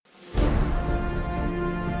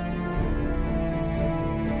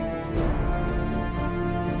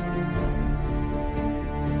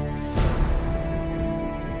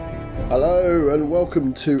Hello and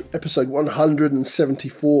welcome to episode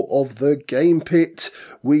 174 of The Game Pit.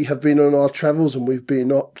 We have been on our travels and we've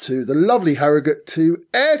been up to the lovely Harrogate to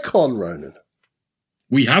AireCon, Ronan.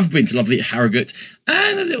 We have been to lovely Harrogate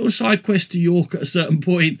and a little side quest to York at a certain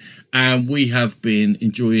point, and we have been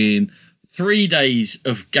enjoying 3 days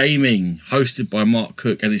of gaming hosted by Mark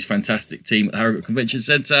Cook and his fantastic team at the Harrogate Convention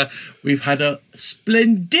Centre. We've had a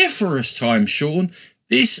splendiferous time, Sean.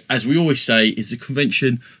 This, as we always say, is a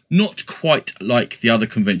convention not quite like the other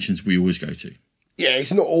conventions we always go to. Yeah,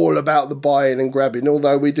 it's not all about the buying and grabbing,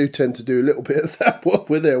 although we do tend to do a little bit of that while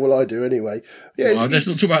we're there. Well, I do anyway. Yeah, well, let's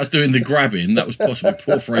not talk about us doing the grabbing. That was possibly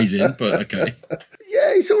poor phrasing, but okay.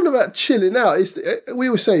 Yeah, it's all about chilling out. We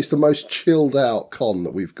always say it's the most chilled out con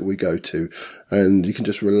that we go to, and you can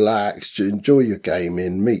just relax, enjoy your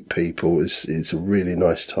gaming, meet people. It's a really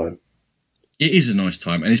nice time. It is a nice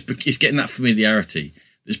time, and it's getting that familiarity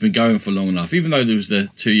that's been going for long enough. Even though there was the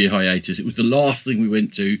 2-year hiatus, it was the last thing we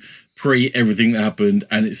went to pre everything that happened,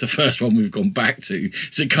 and it's the first one we've gone back to.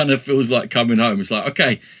 So it kind of feels like coming home. It's like,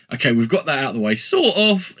 okay, we've got that out of the way, sort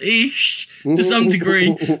of ish to some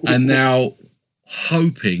degree, and now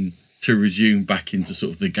hoping to resume back into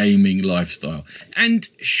sort of the gaming lifestyle. And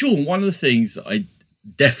Sean, one of the things that I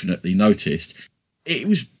definitely noticed, it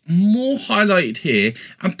was more highlighted here,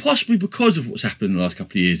 and possibly because of what's happened in the last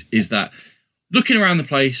couple of years, is that looking around the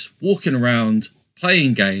place, walking around,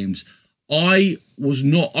 playing games, I was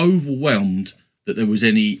not overwhelmed that there was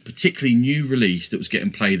any particularly new release that was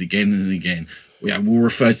getting played again and again. Yeah, we'll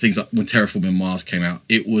refer to things like when Terraforming Mars came out.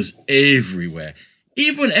 It was everywhere.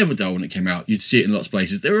 Even when Everdell, when it came out, you'd see it in lots of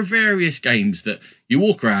places. There are various games that you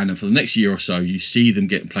walk around and for the next year or so, you see them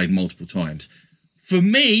getting played multiple times. For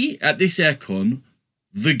me, at this AireCon,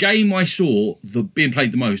 the game I saw being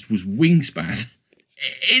played the most was Wingspan.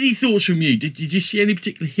 Any thoughts from you? Did you see any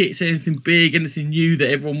particular hits, anything big, anything new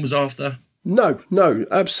that everyone was after? No,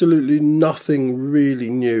 absolutely nothing really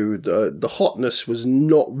new. The hotness was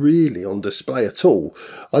not really on display at all.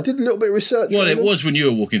 I did a little bit of research. Well, it was when you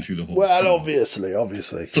were walking through the hall. Well, obviously.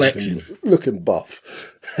 Flexing. Looking buff.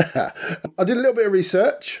 I did a little bit of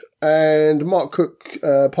research, and Mark Cook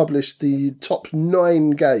published the top 9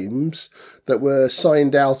 games that were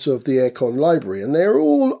signed out of the AireCon library, and they're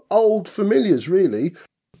all old familiars, really.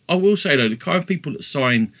 I will say, though, the kind of people that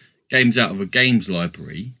sign games out of a games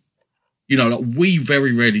library, you know, like we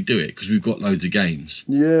very rarely do it because we've got loads of games.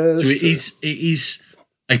 Yeah. So it is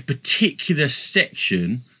a particular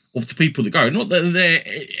section of the people that go. Not that they're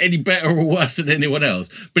any better or worse than anyone else,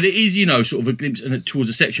 but it is, you know, sort of a glimpse towards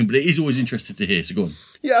a section, but it is always interesting to hear. So go on.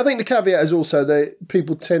 Yeah, I think the caveat is also that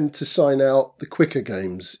people tend to sign out the quicker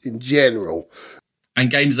games in general.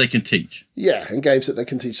 And games they can teach. Yeah, and games that they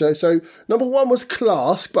can teach. So number 1 was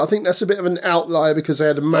Clask, but I think that's a bit of an outlier because they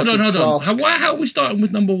had a massive Hold on. Clask. How are we starting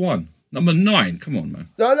with number 1? Number 9, come on, man.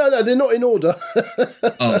 No, they're not in order.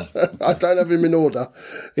 Oh. I don't have him in order.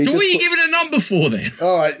 So what are you giving a number for then?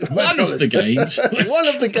 All right. One of the games. One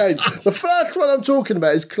of the games. The first one I'm talking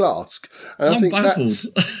about is Clask. And I'm baffled.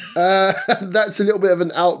 That's a little bit of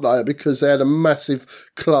an outlier because they had a massive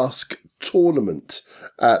Clask tournament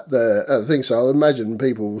at the thing. So I imagine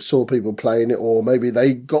people saw people playing it, or maybe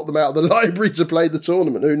they got them out of the library to play the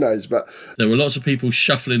tournament. Who knows? But there were lots of people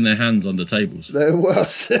shuffling their hands under tables. There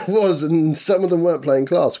was, and some of them weren't playing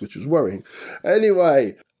Clask, which was worrying.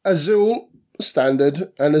 Anyway, Azul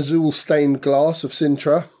standard and Azul stained glass of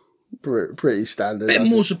Sintra, pretty standard. A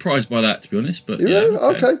bit more surprised by that, to be honest. But yeah,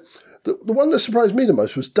 okay. The one that surprised me the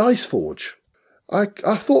most was Dice Forge. I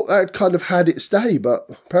thought that kind of had its day, but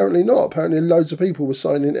apparently not. Apparently loads of people were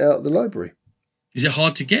signing it out of the library. Is it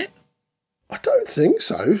hard to get? I don't think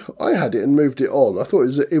so. I had it and moved it on. I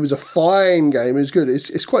thought it was a fine game. It was good.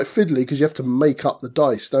 It's quite fiddly because you have to make up the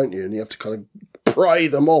dice, don't you? And you have to kind of pry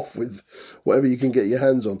them off with whatever you can get your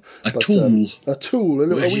hands on. A tool. A tool.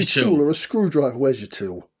 Where's your tool? Or a screwdriver. Where's your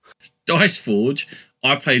tool? Dice Forge,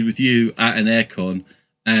 I played with you at an AireCon,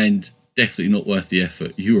 and definitely not worth the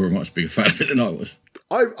effort. You were a much bigger fan of it than I was.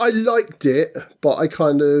 I liked it, but I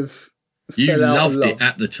kind of You loved it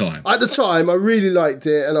at the time. At the time, I really liked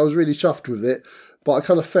it, and I was really chuffed with it. But I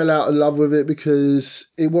kind of fell out of love with it because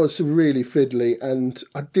it was really fiddly, and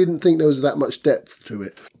I didn't think there was that much depth to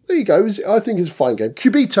it. There you go. I think it's a fine game.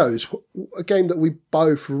 Cubitos, a game that we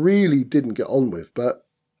both really didn't get on with, but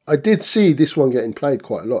I did see this one getting played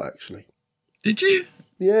quite a lot, actually. Did you?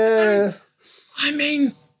 Yeah. I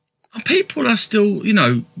mean, people are still, you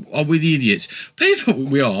know, are we the idiots?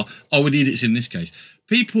 We are we the idiots in this case?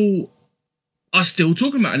 People are still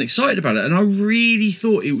talking about it and excited about it. And I really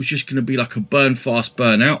thought it was just going to be like a burn fast,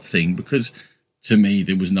 burn out thing because to me,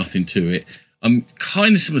 there was nothing to it.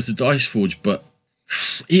 Kind of similar to Dice Forge, but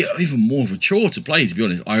even more of a chore to play, to be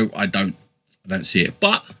honest. I don't see it.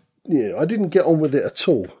 But yeah, I didn't get on with it at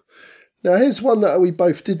all. Now, here's one that we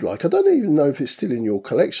both did like. I don't even know if it's still in your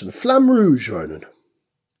collection. Flamme Rouge, Ronan.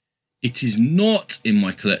 it is not in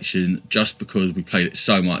my collection just because we played it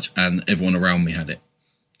so much and everyone around me had it.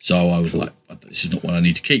 So I was like, this is not one I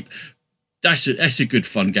need to keep. That's a good,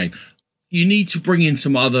 fun game. You need to bring in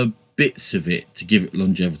some other bits of it to give it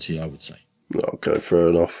longevity, I would say. Okay, fair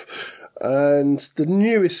enough. And the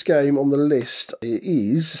newest game on the list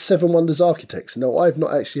is Seven Wonders Architects. Now, I've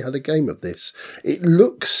not actually had a game of this. It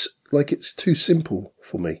looks like it's too simple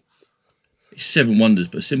for me. It's Seven Wonders,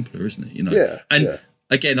 but simpler, isn't it? You know. Yeah. And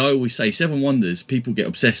again, I always say Seven Wonders. People get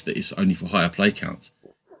obsessed that it's only for higher play counts.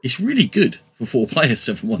 It's really good for 4 players.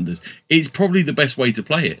 Seven Wonders. It's probably the best way to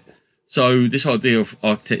play it. So this idea of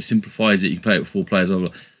Architects simplifies it. You can play it with 4 players. Blah, blah,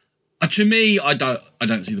 blah. To me, I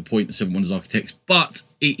don't see the point of Seven Wonders Architects, but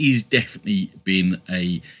it is definitely been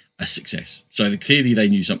a success. So clearly they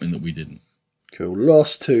knew something that we didn't. Cool.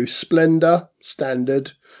 Last 2, Splendor,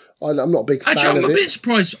 standard. I'm not a big fan of it.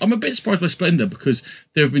 I'm a bit surprised by Splendor because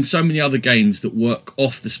there have been so many other games that work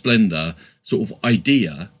off the Splendor sort of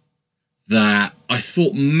idea that I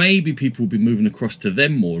thought maybe people would be moving across to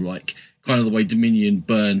them more, like kind of the way Dominion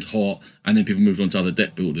burned hot and then people moved on to other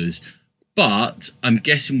deck builders. But I'm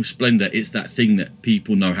guessing with Splendor, it's that thing that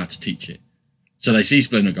people know how to teach it. So they see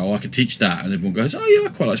Splendor, go, I can teach that. And everyone goes, oh yeah,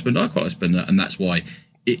 I quite like Splendor. And that's why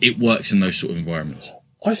it works in those sort of environments.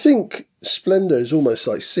 I think Splendor is almost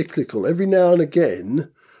like cyclical. Every now and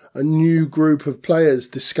again, a new group of players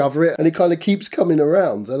discover it and it kind of keeps coming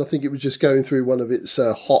around. And I think it was just going through one of its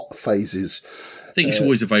hot phases. I think it's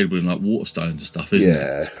always available in like Waterstones and stuff, isn't it?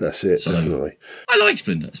 Yeah, that's it, so, definitely. I like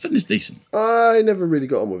Splendor. Splendor's decent. I never really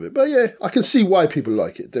got on with it. But yeah, I can see why people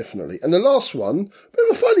like it, definitely. And the last one, bit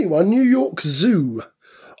of a funny one, New York Zoo.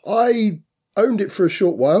 I owned it for a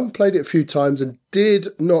short while, played it a few times and did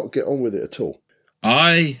not get on with it at all.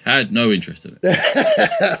 I had no interest in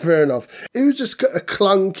it. Fair enough. It was just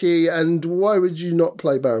clunky, and why would you not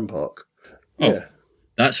play Barron Park? Oh, yeah.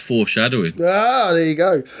 That's foreshadowing. Ah, there you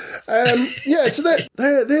go. Yeah, so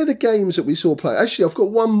they're the games that we saw play. Actually, I've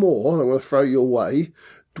got one more I'm going to throw your way.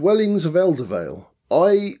 Dwellings of Eldervale.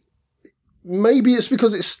 Maybe it's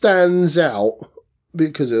because it stands out,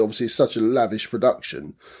 because obviously it's such a lavish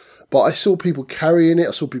production. But I saw people carrying it.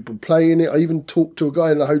 I saw people playing it. I even talked to a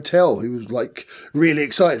guy in the hotel who was like really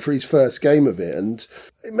excited for his first game of it. And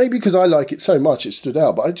maybe because I like it so much, it stood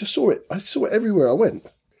out. But I just saw it. I saw it everywhere I went.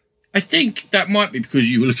 I think that might be because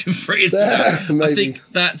you were looking for it. I think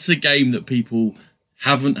that's a game that people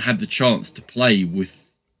haven't had the chance to play with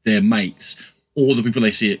their mates or the people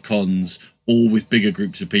they see at cons or with bigger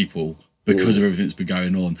groups of people because of everything that's been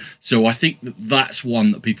going on. So I think that's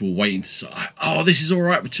one that people were waiting to say, oh, this is all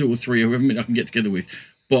right with 2 or 3 or whoever I can get together with,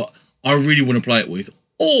 but I really want to play it with.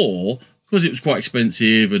 Or, because it was quite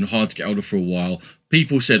expensive and hard to get hold of for a while,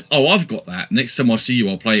 people said, oh, I've got that. Next time I see you,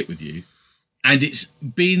 I'll play it with you. And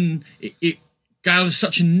it gathers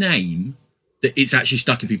such a name that it's actually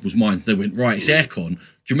stuck in people's minds. They went, right, it's AireCon. Do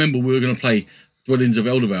you remember we were going to play Dwellings of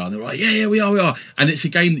Eldervale? And they're like, yeah, we are. And it's a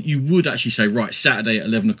game that you would actually say, right, Saturday at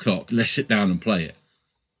 11 o'clock, let's sit down and play it.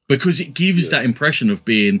 Because it gives that impression of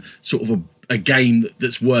being sort of a game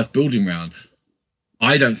that's worth building around.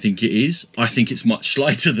 I don't think it is. I think it's much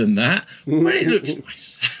slighter than that, but it looks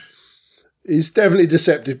nice. It's definitely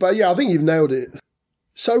deceptive, but yeah, I think you've nailed it.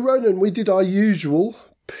 So, Ronan, we did our usual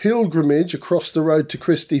pilgrimage across the road to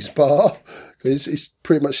Christie's Bar. It's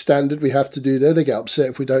pretty much standard. We have to do there. They get upset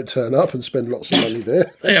if we don't turn up and spend lots of money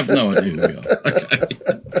there. They have no idea who we are.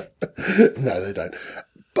 Okay. No, they don't.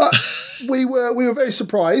 But we were very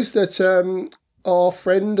surprised that our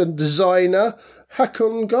friend and designer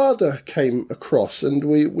Hakon Garda came across, and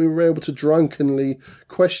we were able to drunkenly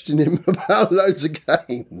question him about loads of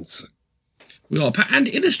games. We are, and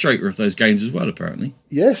illustrator of those games as well, apparently.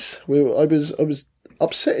 Yes, I was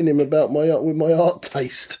upsetting him about my art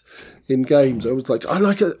taste in games. I was like, I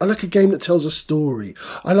like a game that tells a story.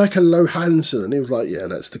 I like a Low Hansen, and he was like, yeah,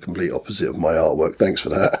 that's the complete opposite of my artwork. Thanks for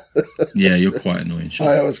that. Yeah, you're quite annoying. Sure.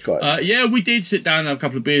 I was quite. Yeah, we did sit down and have a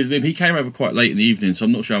couple of beers with him. He came over quite late in the evening, so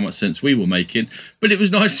I'm not sure how much sense we were making. But it was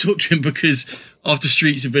nice to talk to him because after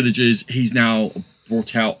Streets of Villages, he's now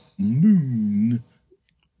brought out Moon.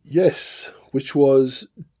 Yes, which was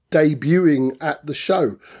debuting at the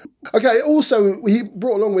show. Okay, also, he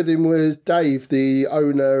brought along with him was Dave, the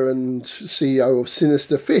owner and CEO of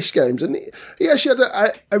Sinister Fish Games, and he actually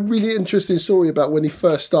had a really interesting story about when he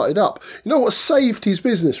first started up. You know what saved his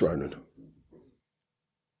business, Ronan?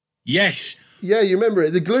 Yes. Yeah, you remember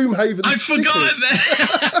it, the Gloomhaven I forgot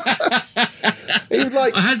that. He was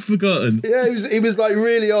like, I had forgotten. Yeah, he was like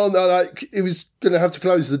really on. Like he was going to have to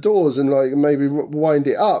close the doors and like maybe wind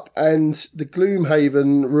it up. And the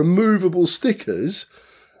Gloomhaven removable stickers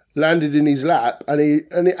landed in his lap, and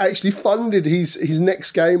it actually funded his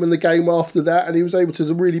next game and the game after that, and he was able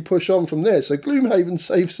to really push on from there. So Gloomhaven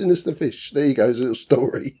saved Sinister Fish. There you go, a little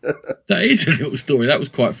story. That is a little story. That was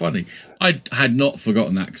quite funny. I had not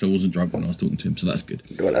forgotten that because I wasn't drunk when I was talking to him, so that's good.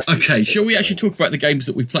 Well, okay, shall we actually talk about the games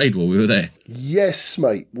that we played while we were there? Yes,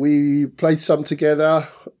 mate. We played some together.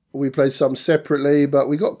 We played some separately, but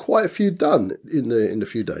we got quite a few done in the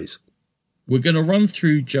few days. We're going to run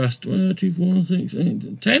through just 1, 2, 4, 6,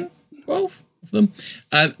 8, 10, 12 of them.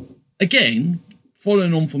 Again,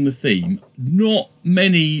 following on from the theme, not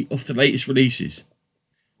many of the latest releases.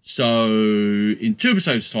 So in 2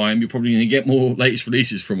 episodes' time, you're probably going to get more latest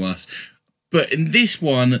releases from us. But in this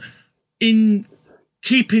one, in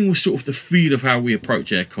keeping with sort of the feel of how we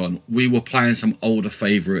approach AireCon, we were playing some older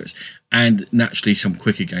favourites and naturally some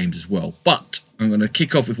quicker games as well. But I'm going to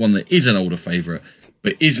kick off with one that is an older favourite,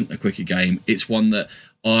 but isn't a quicker game. It's one that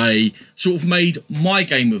I sort of made my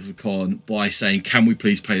game of the con by saying, can we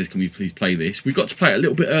please play this? Can we please play this? We got to play it a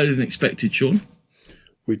little bit earlier than expected, Sean.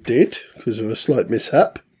 We did, because of a slight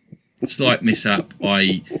mishap.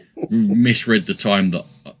 I misread the time that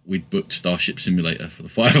we'd booked Starship Simulator for the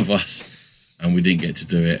 5 of us, and we didn't get to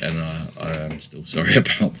do it, and I am still sorry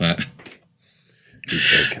about that.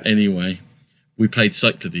 It's okay. Anyway, we played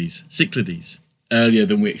Cyclades earlier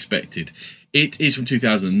than we expected. It is from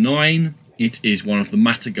 2009. It is one of the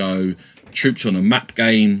Matago troops on a map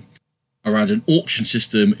game around an auction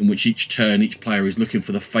system in which each turn, each player is looking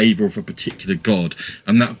for the favour of a particular god.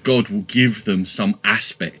 And that god will give them some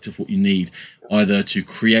aspect of what you need, either to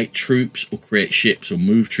create troops or create ships or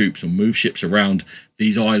move troops or move ships around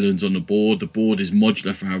these islands on the board. The board is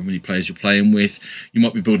modular for however many players you're playing with. You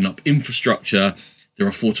might be building up infrastructure. There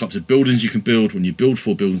are 4 types of buildings you can build. When you build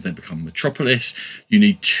 4 buildings, they become a metropolis. You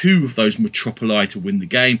need 2 of those metropoli to win the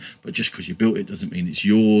game, but just because you built it doesn't mean it's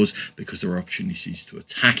yours, because there are opportunities to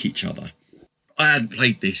attack each other. I hadn't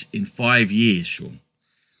played this in 5 years, Sean.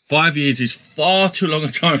 5 years is far too long a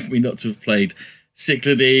time for me not to have played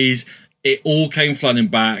Cyclades. It all came flooding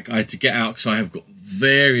back. I had to get out because I have got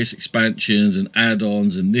various expansions and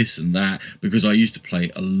add-ons and this and that, because I used to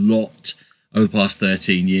play a lot over the past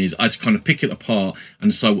 13 years. I had to kind of pick it apart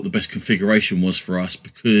and decide what the best configuration was for us,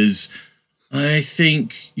 because I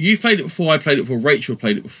think you've played it before, I played it before, Rachel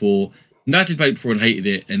played it before, Natalie played it before and hated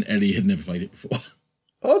it, and Ellie had never played it before.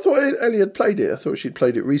 I thought Ellie had played it. I thought she'd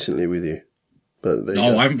played it recently with you. But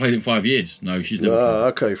no, I haven't played it in 5 years. No, she's never played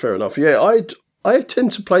it. Okay, fair enough. Yeah, I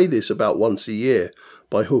tend to play this about once a year,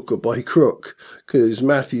 by hook or by crook, because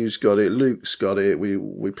Matthew's got it, Luke's got it.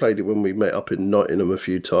 We played it when we met up in Nottingham a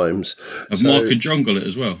few times. Have Mark and John got it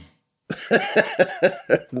as well?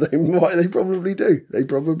 They probably do. They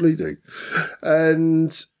probably do.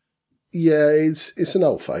 And yeah, it's an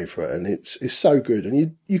old favourite, and it's so good.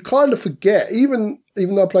 And you kind of forget, even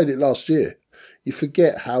though I played it last year, you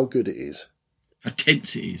forget how good it is. How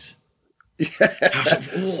tense it is.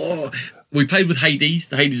 Yeah. We played with Hades.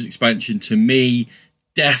 The Hades expansion, to me,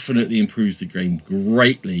 definitely improves the game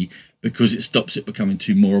greatly, because it stops it becoming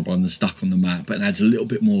too moribund and stuck on the map, and adds a little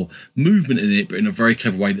bit more movement in it, but in a very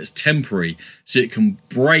clever way that's temporary, so it can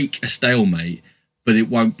break a stalemate, but it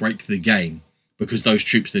won't break the game, because those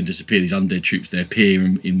troops then disappear. These undead troops, they appear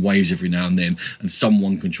in waves every now and then, and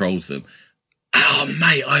someone controls them. Oh,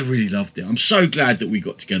 mate, I really loved it. I'm so glad that we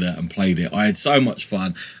got together and played it. I had so much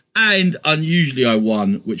fun. And unusually I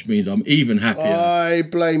won, which means I'm even happier. I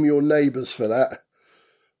blame your neighbours for that.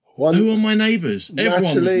 Who are my neighbours?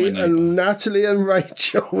 Natalie and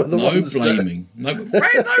Rachel were the ones. No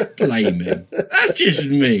blaming. That's just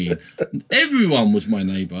mean. Everyone was my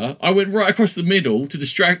neighbour. I went right across the middle to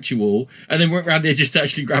distract you all, and then went round there just to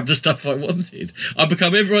actually grab the stuff I wanted. I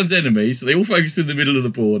become everyone's enemy, so they all focused in the middle of the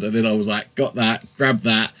board, and then I was like, got that, grab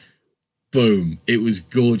that. Boom. It was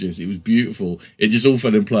gorgeous. It was beautiful. It just all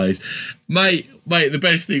fell in place. Mate, the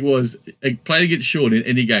best thing was, playing against Sean in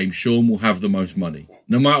any game, Sean will have the most money.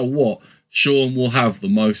 No matter what, Sean will have the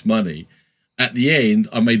most money. At the end,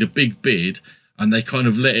 I made a big bid, and they kind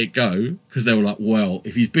of let it go, because they were like, well,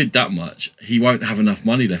 if he's bid that much, he won't have enough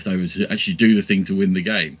money left over to actually do the thing to win the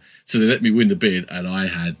game. So they let me win the bid, and I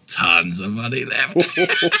had tons of money left.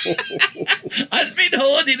 I'd been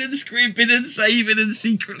hoarding and scrimping and saving and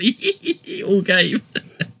secretly all game.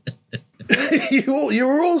 You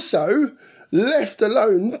were also left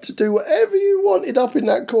alone to do whatever you wanted up in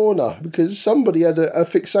that corner, because somebody had a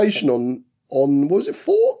fixation on what was it,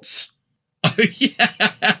 forts? Oh,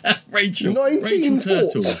 yeah. Rachel 19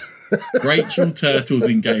 Turtle. forts. Rachel Turtles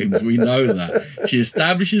in games, we know that. She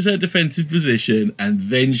establishes her defensive position and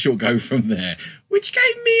then she'll go from there, which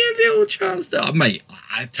gave me a little chance to... Oh, mate,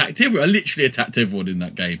 I attacked everyone. I literally attacked everyone in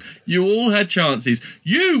that game. You all had chances.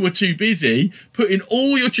 You were too busy putting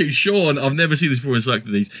all your troops... Sean, I've never seen this before in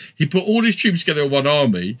Cycling these. He put all his troops together in one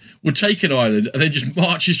army, would take an island, and then just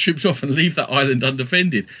march his troops off and leave that island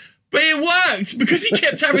undefended. But it worked because he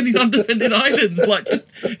kept having these undefended islands.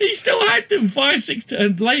 He still had them 5-6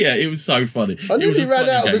 turns later. It was so funny. I nearly ran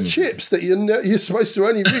out of the chips that you're supposed to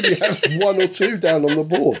only really have one or two down on the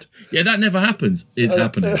board. Yeah, that never happens. It's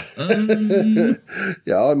happening.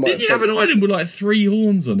 Yeah, I might. Didn't you have an island with 3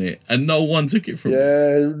 horns on it and no one took it from you?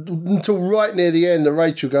 Yeah, until right near the end, the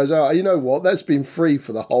Rachel goes, "Oh, you know what? That's been free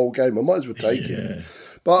for the whole game. I might as well take it."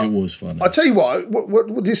 But it was fun. I tell you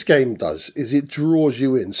what this game does is it draws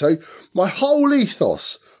you in. So my whole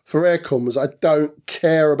ethos for AireCon was I don't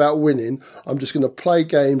care about winning. I'm just going to play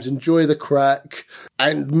games, enjoy the crack,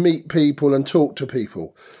 and meet people and talk to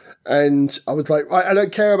people. And I was like, I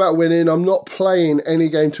don't care about winning. I'm not playing any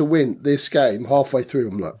game to win this game. Halfway through,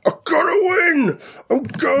 I'm like, I've got to win. I'm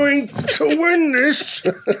going to win this.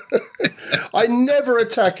 I never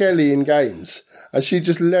attack Ellie in games. And she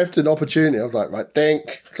just left an opportunity. I was like, right,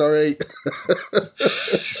 dink, sorry.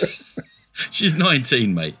 She's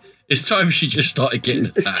 19, mate. It's time she just started getting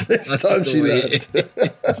attacked. It's time she learned.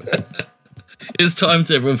 It's time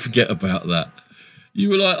to everyone forget about that. You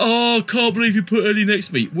were like, oh, I can't believe you put Ellie next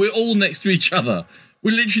to me. We're all next to each other.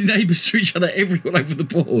 We're literally neighbours to each other everywhere over the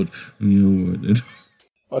board.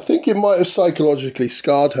 I think it might have psychologically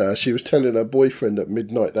scarred her. She was telling her boyfriend at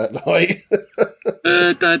midnight that night.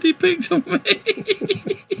 Daddy picked on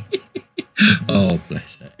me. Oh,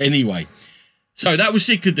 bless her. Anyway, so that was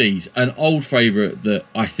Sick of These, an old favourite that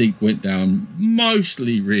I think went down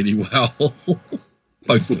mostly really well.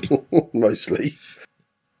 Mostly.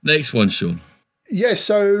 Next one, Sean. Yeah,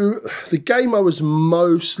 so the game I was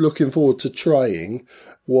most looking forward to trying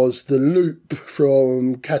was the Loop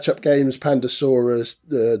from Catch Up Games Pandasaurus,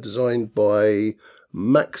 designed by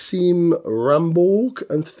Maxime Rambourg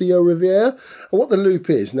and Theo Riviere. And what the Loop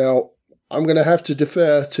is, now, I'm going to have to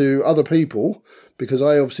defer to other people because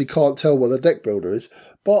I obviously can't tell what the deck builder is,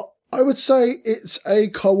 but I would say it's a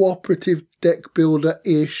cooperative deck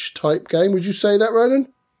builder-ish type game. Would you say that,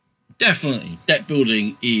 Ronan? Definitely. Deck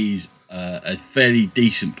building is a fairly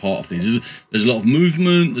decent part of things. There's a lot of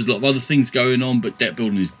movement, there's a lot of other things going on, but deck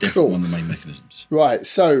building is definitely one of the main mechanisms. Right,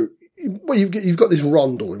 so you've got this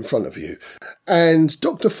rondel in front of you, and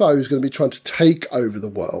Dr. Foe is going to be trying to take over the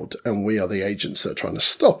world, and we are the agents that are trying to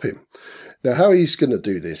stop him. Now, how he's going to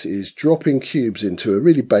do this is dropping cubes into a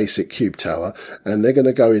really basic cube tower, and they're going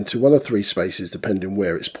to go into one of 3 spaces depending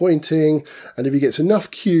where it's pointing. And if he gets enough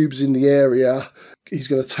cubes in the area, he's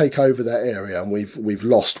going to take over that area, and we've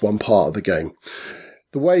lost one part of the game.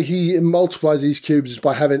 The way he multiplies these cubes is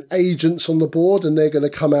by having agents on the board, and they're going to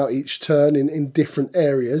come out each turn in different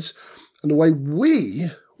areas. And the way we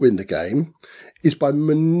win the game is by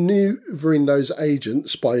manoeuvring those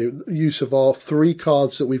agents by use of our 3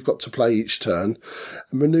 cards that we've got to play each turn,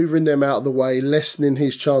 and manoeuvring them out of the way, lessening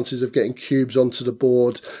his chances of getting cubes onto the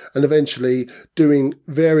board, and eventually doing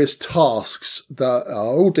various tasks that are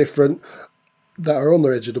all different, that are on the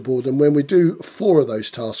edge of the board. And when we do 4 of those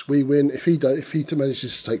tasks, we win. If he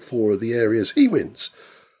manages to take 4 of the areas, he wins.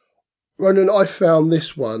 Ronan, I found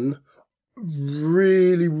this one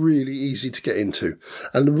really, really easy to get into.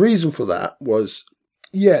 And the reason for that was,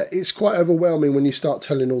 yeah, it's quite overwhelming when you start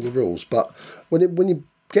telling all the rules, but when you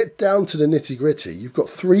get down to the nitty gritty, you've got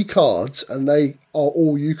 3 cards and they are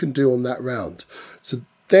all you can do on that round. So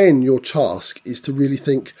then your task is to really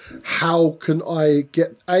think, how can I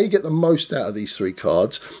get the most out of these 3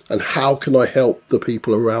 cards, and how can I help the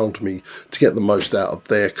people around me to get the most out of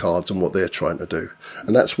their cards and what they're trying to do.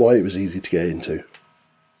 And that's why it was easy to get into.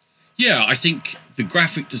 Yeah, I think the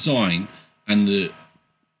graphic design and the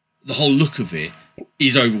whole look of it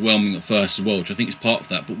is overwhelming at first as well, which I think is part of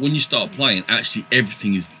that. But when you start playing, actually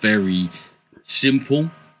everything is very simple.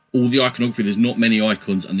 All the iconography, there's not many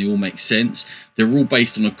icons, and they all make sense. They're all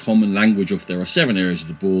based on a common language of there are 7 areas of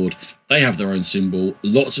the board. They have their own symbol.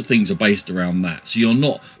 Lots of things are based around that. So you're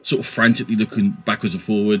not sort of frantically looking backwards and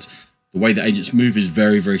forwards. The way the agents move is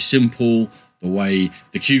very, very simple. The way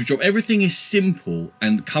the cubes drop, everything is simple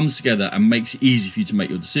and comes together and makes it easy for you to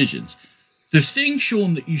make your decisions. The thing,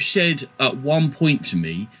 Sean, that you said at one point to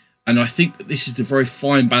me, and I think that this is the very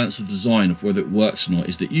fine balance of design of whether it works or not,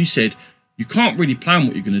 is that you said you can't really plan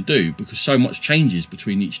what you're going to do because so much changes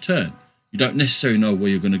between each turn. You don't necessarily know where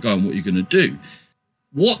you're going to go and what you're going to do.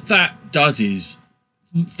 What that does is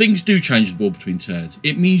things do change the ball between turns.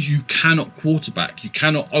 It means you cannot quarterback. You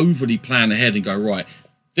cannot overly plan ahead and go, right,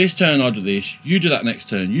 this turn I do this, you do that next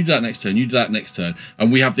turn, you do that next turn, you do that next turn.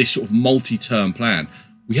 And we have this sort of multi-turn plan.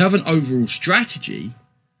 We have an overall strategy,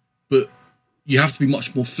 but you have to be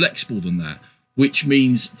much more flexible than that, which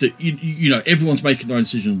means that, you know, everyone's making their own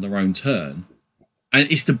decision on their own turn. And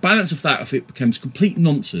it's the balance of that if it becomes complete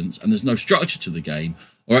nonsense and there's no structure to the game,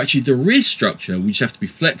 or actually there is structure, we just have to be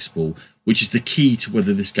flexible, which is the key to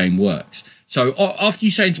whether this game works. So after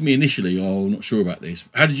you saying to me initially, oh, I'm not sure about this,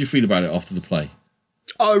 how did you feel about it after the play?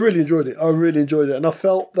 I really enjoyed it. And I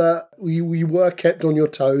felt that we were kept on your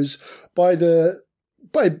toes by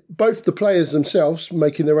both the players themselves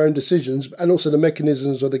making their own decisions and also the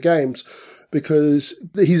mechanisms of the games, because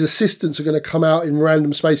his assistants are going to come out in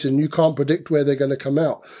random spaces and you can't predict where they're going to come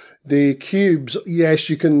out. The cubes, yes,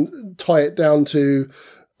 you can tie it down to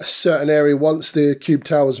a certain area once the cube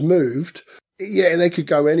tower's moved. Yeah, and they could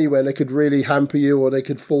go anywhere and they could really hamper you or they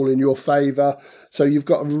could fall in your favour. So you've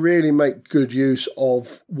got to really make good use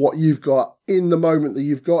of what you've got in the moment that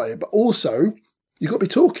you've got it. But also, you've got to be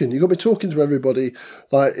talking. You've got to be talking to everybody.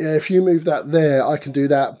 Like, yeah, if you move that there, I can do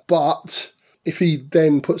that. But if he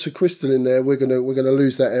then puts a crystal in there, we're gonna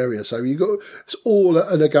lose that area. So it's all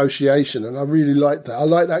a negotiation, and I really like that. I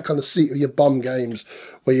like that kind of seat of your bum games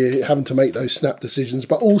where you're having to make those snap decisions,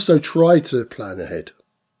 but also try to plan ahead.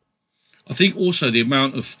 I think also the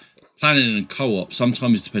amount of planning and co-op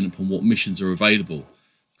sometimes is dependent upon what missions are available,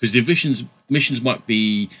 because the missions might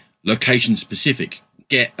be location specific.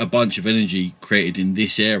 Get a bunch of energy created in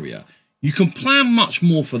this area. You can plan much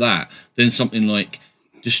more for that than something like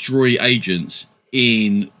destroy agents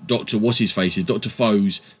in Dr.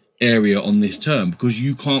 Foe's area on this turn, because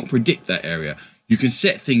you can't predict that area. You can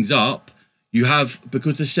set things up. You have,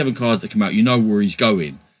 because there's 7 cards that come out, you know where he's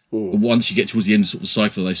going. But once you get towards the end of sort of the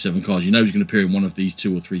cycle of those 7 cards, you know he's going to appear in one of these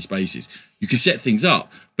 2 or 3 spaces. You can set things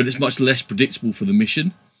up, but it's much less predictable for the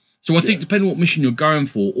mission. So I think depending on what mission you're going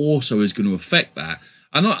for also is going to affect that.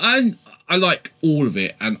 And I like all of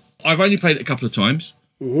it, and I've only played it a couple of times.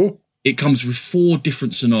 Mm-hmm. It comes with 4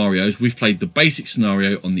 different scenarios. We've played the basic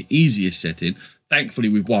scenario on the easiest setting. Thankfully,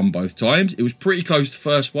 we've won both times. It was pretty close to the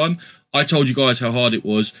first one. I told you guys how hard it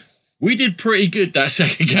was. We did pretty good that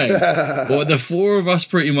second game. But the 4 of us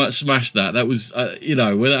pretty much smashed that. That was, I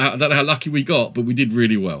don't know how lucky we got, but we did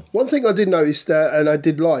really well. One thing I did notice that, and I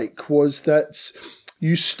did like, was that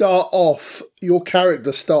you start off, your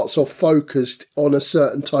character starts off focused on a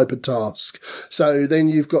certain type of task. So then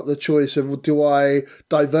you've got the choice of, do I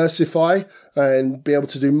diversify and be able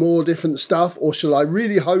to do more different stuff, or shall I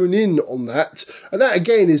really hone in on that? And that,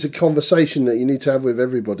 again, is a conversation that you need to have with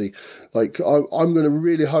everybody. Like, I'm going to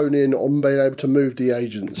really hone in on being able to move the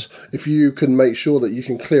agents, if you can make sure that you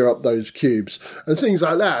can clear up those cubes and things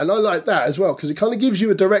like that. And I like that as well, because it kind of gives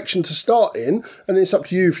you a direction to start in, and it's up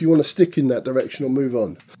to you if you want to stick in that direction or move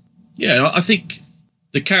on. Yeah, I think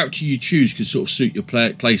the character you choose can sort of suit your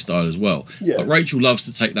play style as well. Yeah. Like Rachel loves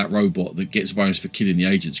to take that robot that gets a bonus for killing the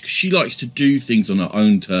agents, because she likes to do things on her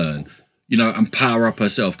own turn, and power up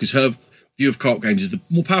herself, because her view of co-op games is the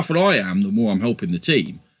more powerful I am, the more I'm helping the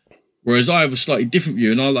team. Whereas I have a slightly different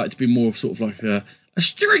view, and I like to be more sort of like a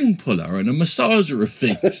string puller and a massager of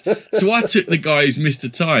things. So I took the guy who's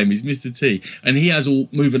Mr. Time, he's Mr. T, and he has all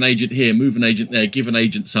move an agent here, move an agent there, give an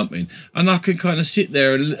agent something. And I can kind of sit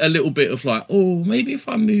there a little bit of like, oh, maybe if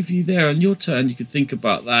I move you there on your turn, you could think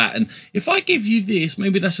about that. And if I give you this,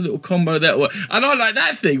 maybe that's a little combo that way. And I like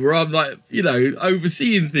that thing where I'm like,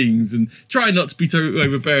 overseeing things and trying not to be too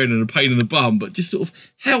overbearing and a pain in the bum, but just sort of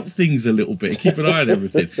help things a little bit, keep an eye on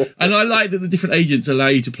everything. And I like that the different agents allow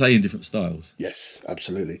you to play in different styles. Yes,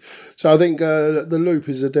 absolutely. So I think the Loop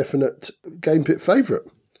is a definite Game Pit favourite.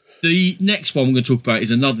 The next one we're going to talk about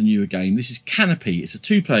is another newer game. This is Canopy. It's a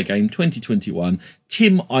 2-player game, 2021.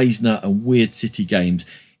 Tim Eisner and Weird City Games.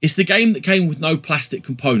 It's the game that came with no plastic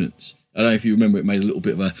components. I don't know if you remember, it made a little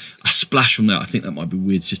bit of a splash on that. I think that might be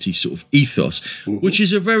Weird City's sort of ethos, which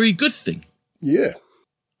is a very good thing. Yeah.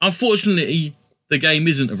 Unfortunately, the game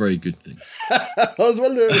isn't a very good thing. I was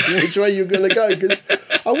wondering which way you were going to go, because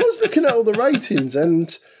I was looking at all the ratings and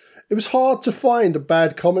it was hard to find a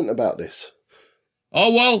bad comment about this.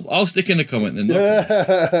 Oh, well, I'll stick in a comment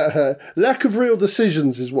then. Lack of real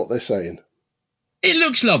decisions is what they're saying. It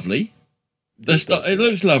looks lovely. It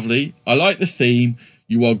looks lovely. I like the theme.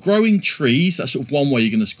 You are growing trees. That's sort of one way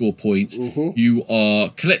you're going to score points. Mm-hmm. You are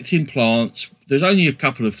collecting plants. There's only a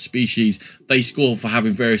couple of species. They score for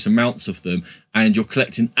having various amounts of them. And you're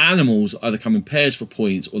collecting animals, either come in pairs for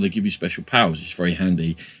points or they give you special powers, which is very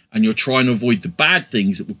handy. And you're trying to avoid the bad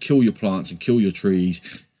things that will kill your plants and kill your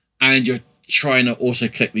trees. And you're trying to also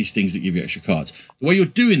collect these things that give you extra cards. The way you're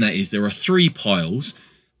doing that is there are 3 piles,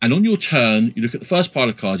 and on your turn, you look at the first pile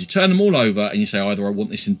of cards, you turn them all over, and you say either I want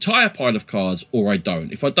this entire pile of cards or I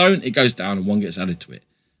don't. If I don't, it goes down and 1 gets added to it.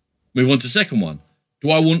 Move on to the second one. Do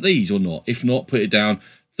I want these or not? If not, put it down.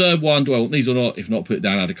 Third one, do I want these or not? If not, put it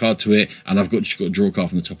down, add a card to it, and I've just got to draw a card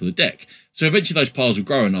from the top of the deck. So eventually those piles will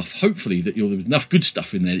grow enough, hopefully, that there's enough good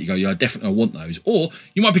stuff in there that you go, yeah, I want those. Or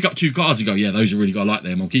you might pick up 2 cards and go, yeah, those are really good, I like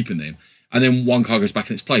them, I'm keeping them. And then 1 card goes back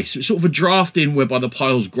in its place. So it's sort of a drafting whereby the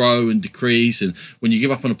piles grow and decrease, and when you give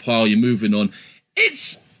up on a pile, you're moving on.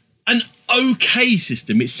 It's an okay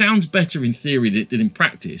system. It sounds better in theory than it did in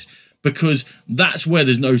practice, because that's where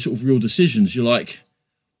there's no sort of real decisions. You're like,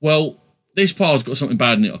 well, this pile's got something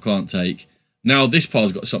bad in it I can't take. Now this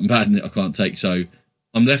pile's got something bad in it I can't take, so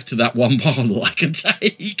I'm left to that 1 pile that I can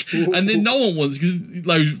take. And then no one wants,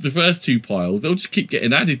 because the first 2 piles, they'll just keep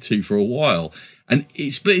getting added to for a while. And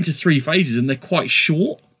it's split into 3 phases, and they're quite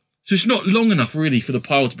short. So it's not long enough, really, for the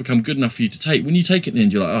pile to become good enough for you to take. When you take it in the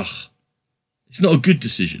end, you're like, ugh, it's not a good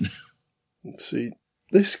decision. See,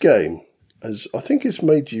 this game, I think it's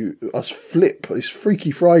made us flip. It's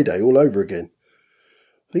Freaky Friday all over again.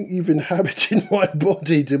 I think you've inhabited my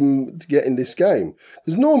body to get in this game.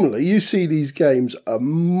 Because normally you see these games a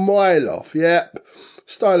mile off. Yep,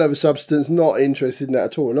 style over substance, not interested in that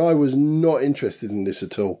at all. And I was not interested in this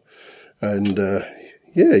at all. And,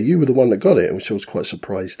 yeah, you were the one that got it, which I was quite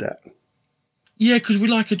surprised at. Yeah, because we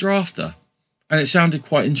like a drafter. And it sounded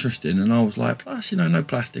quite interesting. And I was like, plus, no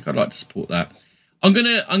plastic. I'd like to support that. I'm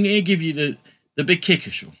gonna give you the big kicker,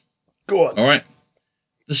 Sean. Go on. All right.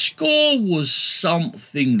 The score was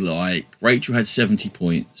something like Rachel had 70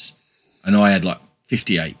 points and I had like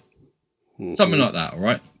 58. Mm-hmm. Something like that, all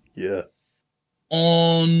right? Yeah.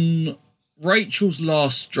 On Rachel's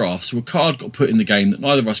last draft, so a card got put in the game that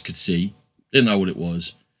neither of us could see, didn't know what it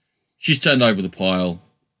was. She's turned over the pile.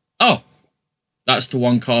 Oh, that's the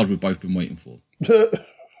 1 card we've both been waiting for.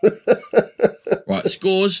 Right,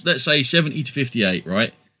 scores, let's say 70 to 58,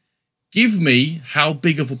 right? Give me how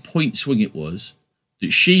big of a point swing it was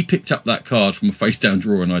that she picked up that card from a face-down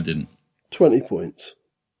draw and I didn't. 20 points.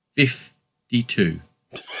 52.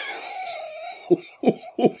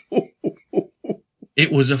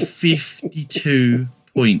 It was a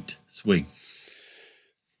 52-point swing.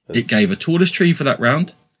 It gave a tallest tree for that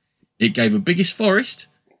round. It gave a biggest forest.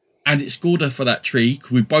 And it scored her for that tree,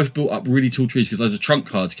 because we both built up really tall trees because loads of trunk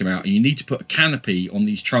cards came out. And you need to put a canopy on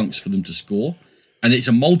these trunks for them to score. And it's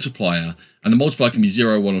a multiplier. And the multiplier can be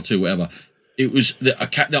 0, 1 or 2, whatever. It was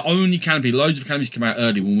the only canopy. Loads of canopies came out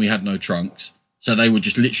early when we had no trunks. So they were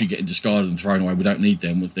just literally getting discarded and thrown away. We don't need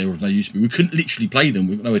them. There was no use to me. We couldn't literally play them.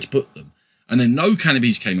 We got nowhere to put them. And then no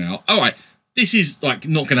canopies came out. All right, this is like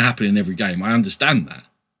not going to happen in every game. I understand that.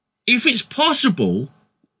 If it's possible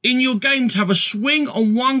in your game to have a swing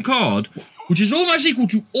on 1 card, which is almost equal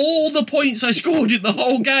to all the points I scored in the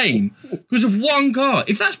whole game because of 1 card,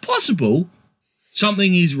 if that's possible,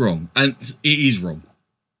 something is wrong. And it is wrong.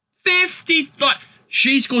 50, like,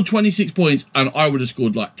 she scored 26 points and I would have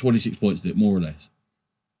scored like 26 points with it, more or less.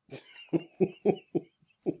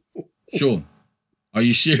 Sean, are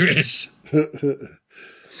you serious?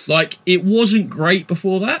 Like, it wasn't great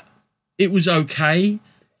before that. It was okay.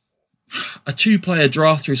 A 2-player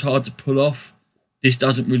drafter is hard to pull off. This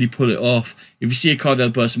doesn't really pull it off. If you see a card the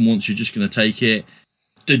other person wants, you're just going to take it.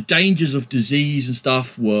 The dangers of disease and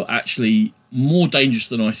stuff were actually more dangerous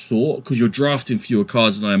than I thought, because you're drafting fewer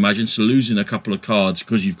cards than I imagined. So losing a couple of cards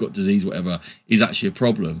because you've got disease, whatever, is actually a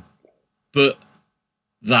problem. But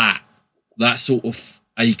that sort of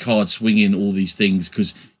a card swinging all these things,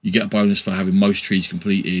 because you get a bonus for having most trees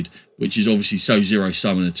completed, which is obviously so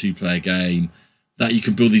zero-sum in a 2-player game, that you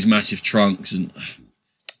can build these massive trunks, and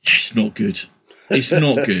it's not good. It's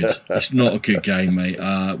not good. It's not a good game, mate.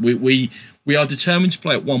 We are determined to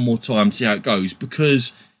play it one more time to see how it goes,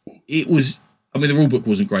 because it was, I mean, the rulebook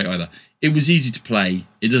wasn't great either. It was easy to play.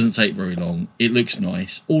 It doesn't take very long. It looks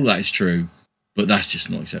nice. All that is true, but that's just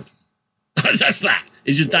not acceptable. That's that.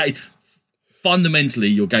 It's just that fundamentally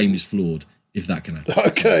your game is flawed if that can happen.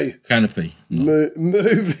 Okay. Canopy. No.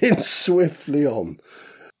 Moving swiftly on.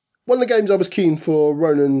 One of the games I was keen for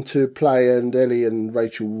Ronan to play and Ellie and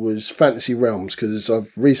Rachel was Fantasy Realms, because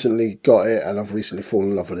I've recently got it and I've recently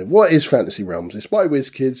fallen in love with it. What is Fantasy Realms? It's by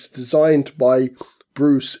WizKids, designed by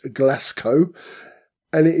Bruce Glasgow,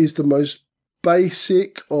 and it is the most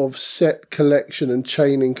basic of set collection and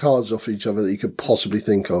chaining cards off each other that you could possibly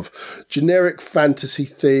think of. Generic fantasy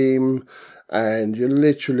theme, and you're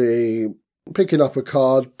literally picking up a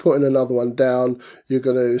card, putting another one down. You're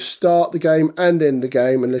going to start the game and end the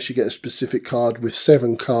game unless you get a specific card with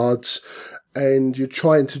 7 cards. and you're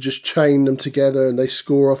trying to just chain them together and they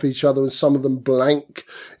score off each other and some of them blank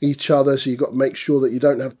each other, so you've got to make sure that you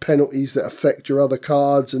don't have penalties that affect your other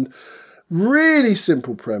cards. And really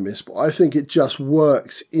simple premise, but I think it just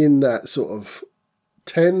works in that sort of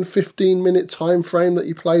 10-15 minute time frame that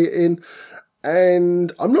you play it in.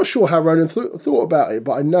 And I'm not sure how Ronan thought about it,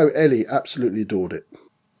 but I know Ellie absolutely adored it.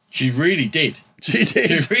 She really did. She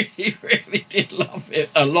did. She really, really did love it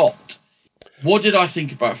a lot. What did I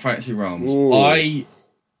think about Fantasy Realms? Ooh. I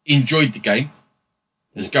enjoyed the game.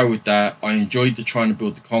 Let's go with that. I enjoyed the trying to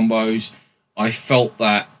build the combos. I felt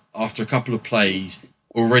that after a couple of plays,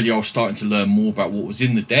 already I was starting to learn more about what was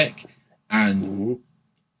in the deck. And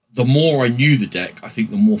the more I knew the deck, I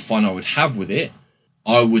think the more fun I would have with it.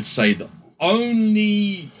 I would say the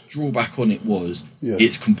only drawback on it was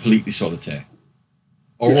it's completely solitaire.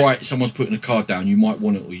 All right, someone's putting a card down. You might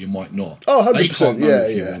want it or you might not. Oh, 100%. They can't know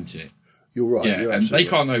if you want it. You're right. Yeah, you're and they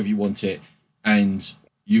can't know if you want it, and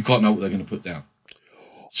you can't know what they're going to put down.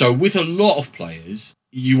 So with a lot of players,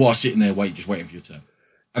 you are sitting there just waiting for your turn.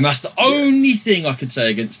 And that's the only thing I can say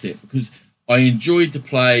against it, because I enjoyed the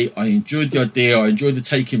play, I enjoyed the idea, I enjoyed the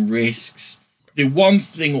taking risks. The other one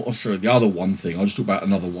thing, I'll just talk about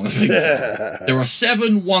another one thing. There are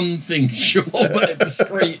 7 one things, sure, but they're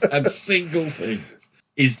discrete and single things.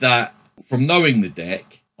 Is that from knowing the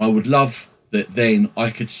deck, I would love that then I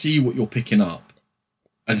could see what you're picking up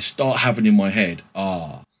and start having in my head,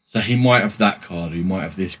 so he might have that card or he might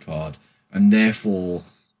have this card, and therefore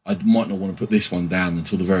I might not want to put this one down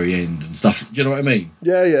until the very end and stuff. Do you know what I mean?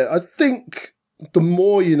 Yeah. I think the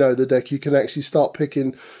more you know the deck, you can actually start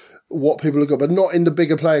picking what people have got, but not in the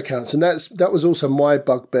bigger player counts. And that was also my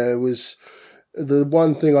bugbear. Was the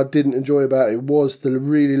one thing I didn't enjoy about it was the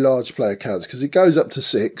really large player counts, because it goes up to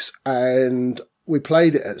 6, and we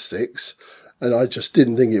played it at 6, and I just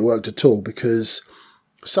didn't think it worked at all, because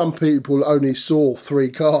some people only saw 3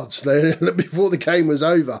 cards before the game was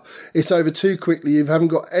over. It's over too quickly. You haven't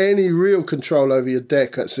got any real control over your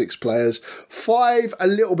deck at 6 players. 5, a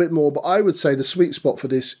little bit more, but I would say the sweet spot for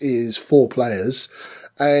this is 4 players.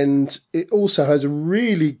 And it also has a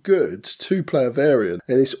really good 2-player variant.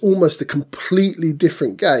 And it's almost a completely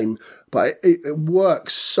different game, but it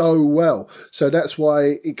works so well. So that's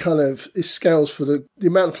why it scales for the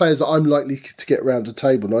amount of players that I'm likely to get around the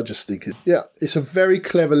table. And I just think, it's a very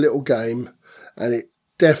clever little game, and it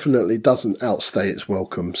definitely doesn't outstay its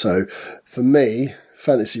welcome. So for me,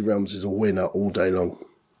 Fantasy Realms is a winner all day long.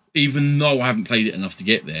 Even though I haven't played it enough to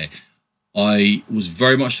get there, I was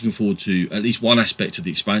very much looking forward to at least one aspect of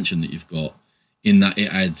the expansion that you've got, in that it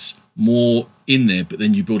adds more in there, but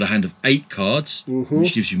then you build a hand of 8 cards,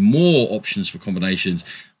 which gives you more options for combinations,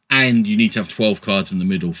 and you need to have 12 cards in the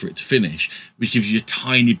middle for it to finish, which gives you a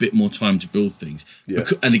tiny bit more time to build things. Yeah.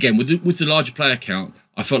 And again, with the larger player count,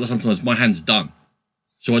 I felt like sometimes my hand's done.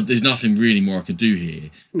 So there's nothing really more I can do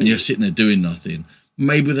here, and you're sitting there doing nothing.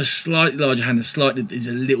 Maybe with a slightly larger hand, there's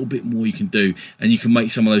a little bit more you can do, and you can make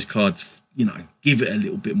some of those cards, give it a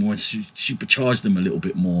little bit more and supercharge them a little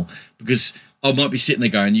bit more, because I might be sitting there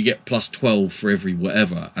going, you get plus 12 for every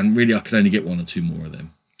whatever, and really I can only get 1 or 2 more of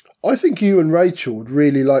them. I think you and Rachel would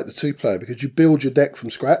really like the 2-player, because you build your deck from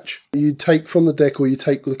scratch. You take from the deck, or you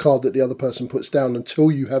take the card that the other person puts down until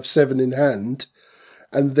you have 7 in hand,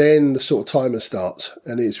 and then the sort of timer starts,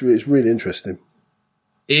 and it's really interesting.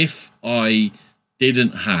 If I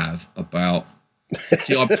didn't have I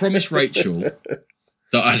promised Rachel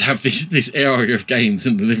that I'd have this area of games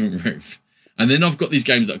in the living room. And then I've got these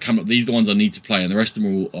games that come up. These are the ones I need to play, and the rest of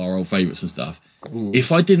them are old favourites and stuff.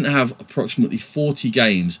 If I didn't have approximately 40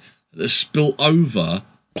 games that spill over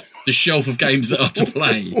the shelf of games that are to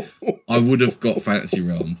play, I would have got Fantasy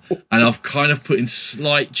Realms. And I've kind of put in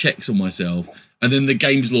slight checks on myself. And then the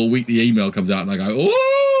Games Law weekly email comes out, and I go,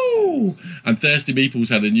 oh! And Thirsty Meeples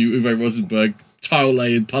had a new Uwe Rosenberg tile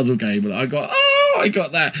laying puzzle game, and I got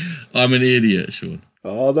that. I'm an idiot, Sean.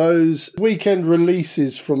 Those weekend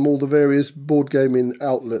releases from all the various board gaming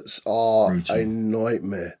outlets are a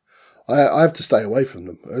nightmare. I have to stay away from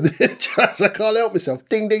them. I can't help myself.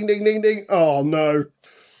 Ding, ding, ding, ding, ding. Oh, no.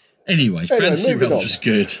 Anyway, Fantasy Realms is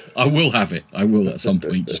good. I will have it. I will at some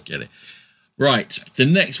point just get it. Right, the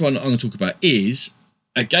next one I'm going to talk about is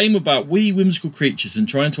a game about wee whimsical creatures and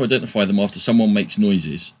trying to identify them after someone makes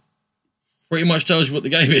noises. Pretty much tells you what the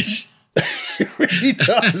game is. It really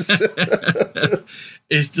does.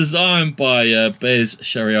 It's designed by Bez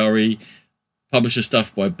Shariari, publisher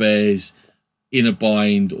stuff by Bez, Inner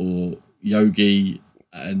Bind or Yogi,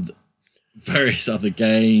 and various other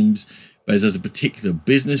games. Bez has a particular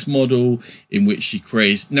business model in which she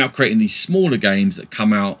creating these smaller games that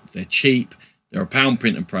come out. They're cheap. They're £1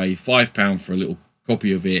 print and pray, £5 for a little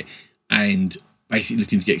copy of it, and basically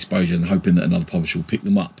looking to get exposure and hoping that another publisher will pick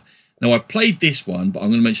them up. Now, I played this one, but I'm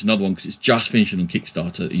going to mention another one because it's just finishing on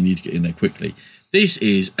Kickstarter. You need to get in there quickly. This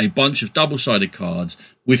is a bunch of double-sided cards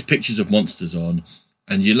with pictures of monsters on,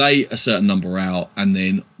 and you lay a certain number out, and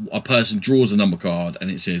then a person draws a number card,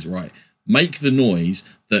 and it says, right, make the noise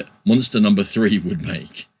that monster number 3 would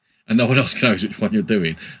make. And no one else knows which one you're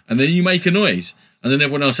doing. And then you make a noise, and then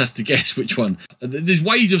everyone else has to guess which one. There's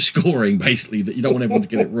ways of scoring, basically, that you don't want everyone to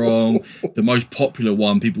get it wrong. The most popular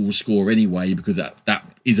one, people will score anyway, because that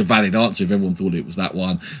is a valid answer if everyone thought it was that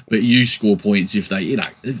one. But you score points if they,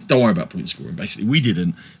 don't worry about point scoring, basically. We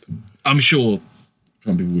didn't. I'm sure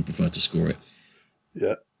some people would prefer to score it.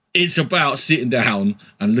 Yeah. It's about sitting down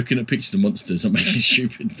and looking at pictures of monsters and making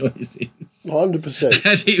stupid noises. 100%.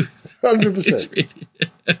 And it was, 100%.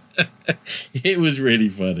 It was really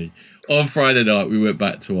funny. On Friday night, we went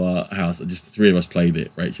back to our house and just the three of us played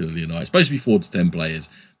it, Rachel, Lily and I. It's supposed to be 4 to 10 players,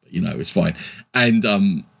 but it's fine.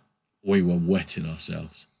 And we were wetting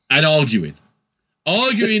ourselves and arguing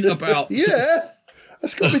about... Yeah,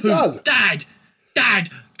 that's got to be done. Dad,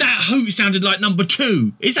 that hoot sounded like number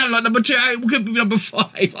 2. It sounded like number 2. It could be number 5.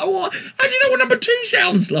 What? How do you know what number 2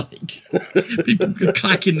 sounds like? People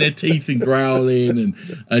clacking their teeth and growling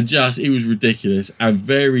and just, it was ridiculous and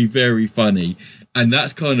very, very funny. And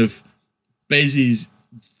that's kind of Bez's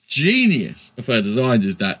genius of her designs,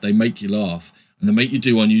 is that they make you laugh and they make you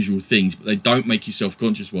do unusual things, but they don't make you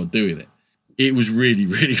self-conscious while doing it. It was really,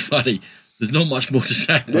 really funny. There's not much more to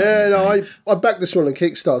say about it. Yeah, no, I backed this one on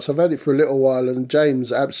Kickstarter, so I've had it for a little while, and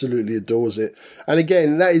James absolutely adores it. And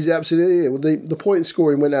again, that is absolutely it. The point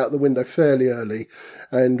scoring went out the window fairly early,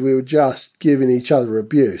 and we were just giving each other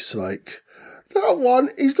abuse. Like, that one,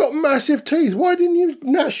 he's got massive teeth. Why didn't you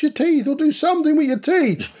gnash your teeth or do something with your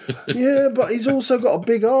teeth? Yeah, but he's also got a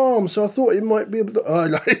big arm, so I thought he might be able to... Oh,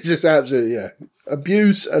 like, it's just absolutely, yeah.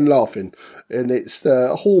 Abuse and laughing. And it's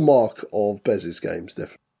the hallmark of Bez's games,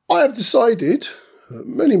 definitely. I have decided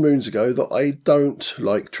many moons ago that I don't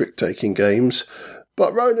like trick-taking games,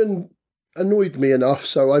 but Ronan annoyed me enough,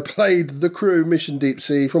 so I played The Crew Mission Deep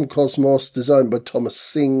Sea from Cosmos, designed by Thomas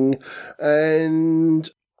Singh, and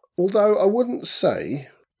although I wouldn't say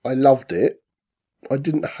I loved it, I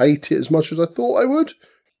didn't hate it as much as I thought I would.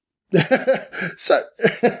 so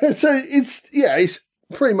it's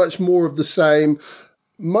pretty much more of the same.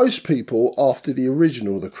 Most people, after the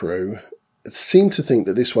original The Crew, seem to think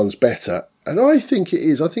that this one's better, and I think it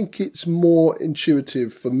is. I think it's more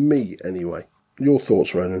intuitive for me anyway. Your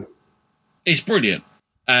thoughts, Ronan? It's brilliant.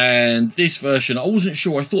 And this version, I wasn't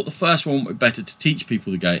sure. I thought the first one would be better to teach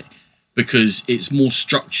people the game because it's more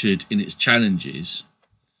structured in its challenges.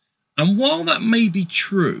 And while that may be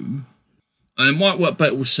true, and it might work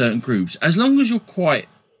better with certain groups, as long as you're quite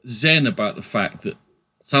zen about the fact that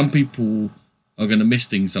some people are going to miss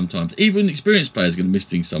things sometimes, even experienced players are going to miss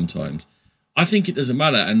things sometimes, I think it doesn't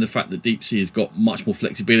matter. And the fact that Deep Sea has got much more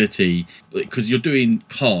flexibility because you're doing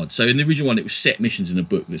cards. So in the original one, it was set missions in a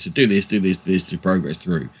book that said do this to progress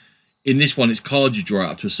through. In this one, it's cards you draw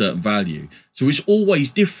up to a certain value. So it's always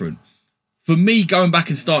different. For me, going back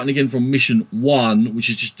and starting again from mission 1, which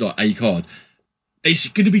is just like a card, it's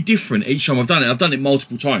going to be different each time I've done it. I've done it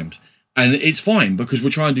multiple times. And it's fine because we're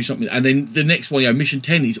trying to do something. And then the next one, mission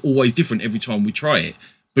 10 is always different every time we try it,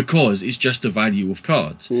 because it's just the value of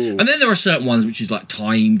cards. And then there are certain ones which is like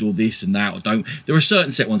timed or this and that or don't. There are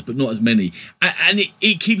certain set ones, but not as many. And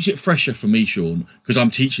it keeps it fresher for me, Sean, because I'm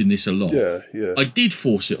teaching this a lot. Yeah. I did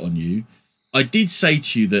force it on you. I did say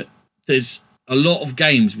to you that there's a lot of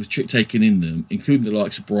games with trick-taking in them, including the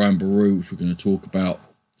likes of Brian Baru, which we're going to talk about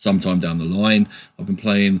sometime down the line. I've been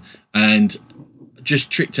playing, and just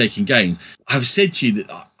trick-taking games. I've said to you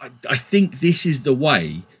that I think this is the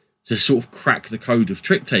way to sort of crack the code of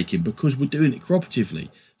trick-taking, because we're doing it cooperatively.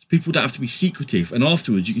 So people don't have to be secretive. And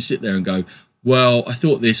afterwards, you can sit there and go, well, I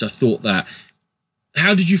thought this, I thought that.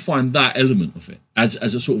 How did you find that element of it as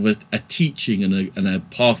a sort of a teaching and a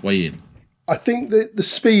pathway in? I think that the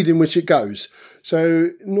speed in which it goes. So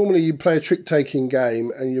normally you play a trick-taking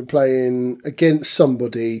game and you're playing against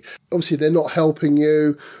somebody. Obviously, they're not helping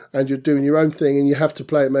you and you're doing your own thing, and you have to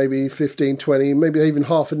play it maybe 15, 20, maybe even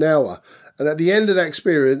half an hour. And at the end of that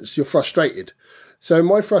experience, you're frustrated. So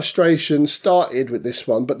my frustration started with this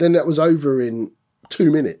one, but then that was over in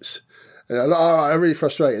 2 minutes. And I'm really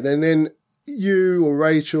frustrated. And then you or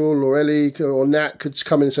Rachel or Ellie or Nat could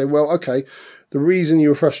come in and say, well, okay, the reason you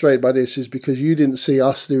were frustrated by this is because you didn't see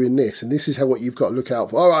us doing this. And this is what you've got to look out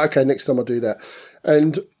for. All right, okay, next time I'll do that.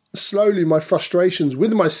 And slowly my frustrations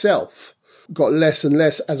with myself got less and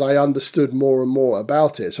less as I understood more and more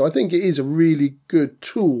about it. So I think it is a really good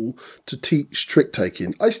tool to teach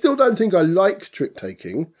trick-taking. I still don't think I like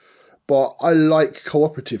trick-taking, but I like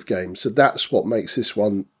cooperative games, so that's what makes this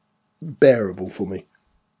one bearable for me.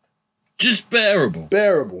 Just bearable.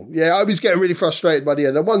 Bearable. Yeah, I was getting really frustrated by the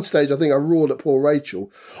end. At one stage, I think I roared at poor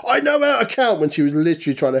Rachel. I know how to count, when she was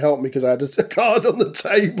literally trying to help me because I had a card on the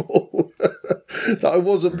table that I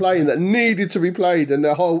wasn't playing, that needed to be played, and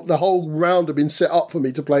the whole round had been set up for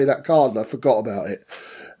me to play that card, and I forgot about it.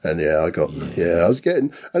 And I was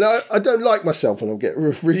getting, and I don't like myself when I'm getting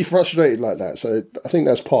really frustrated like that. So I think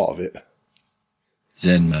that's part of it.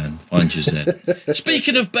 Zen, man. Find your zen.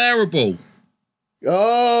 Speaking of bearable.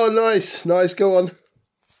 Oh, nice. Go on.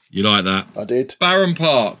 You like that? I did. Barron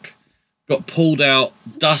Park got pulled out,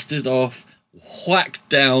 dusted off, whacked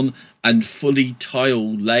down, and fully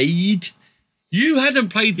tile laid. You hadn't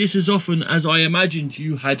played this as often as I imagined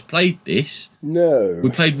you had played this. No. We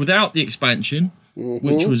played without the expansion,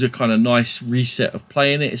 which was a kind of nice reset of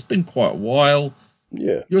playing it. It's been quite a while.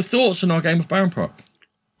 Yeah. Your thoughts on our game of Barron Park?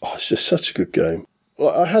 Oh, it's just such a good game.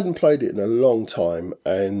 I hadn't played it in a long time,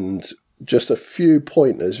 and just a few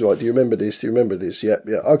pointers, right? Do you remember this? Yep,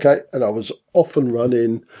 yeah, okay. And I was off and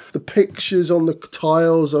running. The pictures on the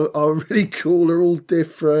tiles are really cool. They're all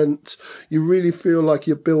different. You really feel like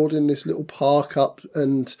you're building this little park up,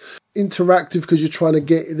 and interactive because you're trying to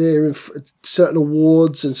get there in certain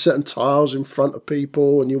awards and certain tiles in front of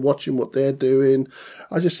people, and you're watching what they're doing.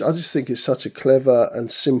 I just think it's such a clever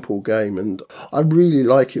and simple game, and I really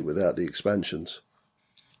like it without the expansions.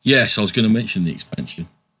 Yes, I was going to mention the expansion.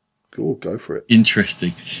 Cool, go for it.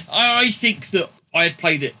 Interesting. I think that I had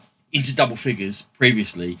played it into double figures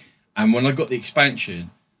previously, and when I got the expansion,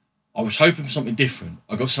 I was hoping for something different.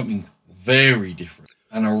 I got something very different,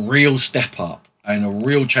 and a real step up, and a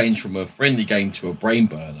real change from a friendly game to a brain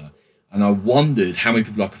burner. And I wondered how many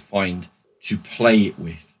people I could find to play it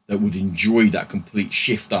with that would enjoy that complete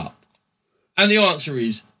shift up. And the answer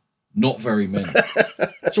is not very many.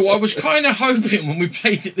 So I was kind of hoping when we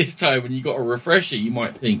played it this time, when you got a refresher, you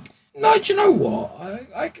might think, no, do you know what?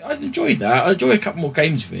 I enjoyed that. I enjoy a couple more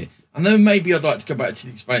games of it. And then maybe I'd like to go back to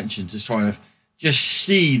the expansion to try and just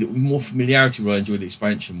see that with more familiarity will I enjoy the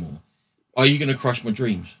expansion more. Are you going to crush my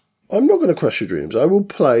dreams? I'm not going to crush your dreams. I will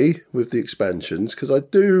play with the expansions because I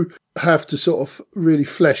do have to sort of really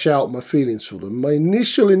flesh out my feelings for them. My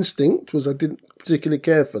initial instinct was I didn't particularly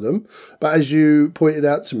care for them. But as you pointed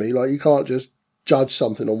out to me, like, you can't just judge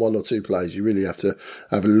something on one or two plays. You really have to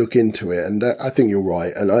have a look into it. And I think you're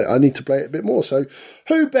right. And I need to play it a bit more. So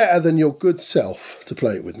who better than your good self to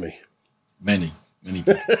play it with me? Many.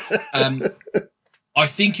 I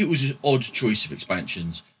think it was an odd choice of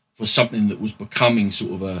expansions for something that was becoming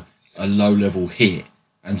sort of a low-level hit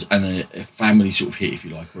and a family sort of hit, if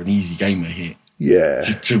you like, or an easy gamer hit. Yeah.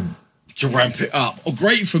 To ramp it up. Oh,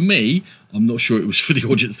 great for me. I'm not sure it was for the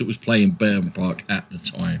audience that was playing Barron Park at the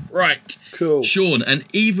time. Right. Cool. Sean, an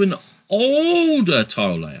even older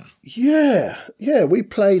tile layer. Yeah. We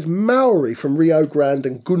played Maori from Rio Grande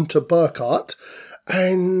and Gunter Burkhardt.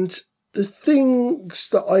 And the things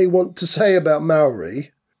that I want to say about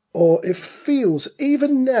Maori, or it feels,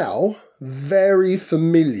 even now, very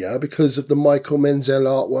familiar because of the Michael Menzel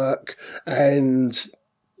artwork and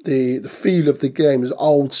the feel of the game is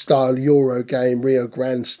old style Euro game, Rio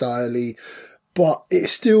Grande style-y, but it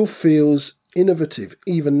still feels innovative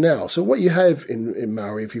even now. So what you have in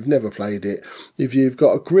Maori, if you've never played it, if you've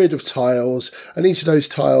got a grid of tiles, and each of those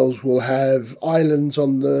tiles will have islands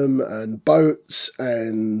on them and boats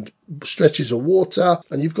and stretches of water,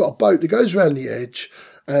 and you've got a boat that goes around the edge,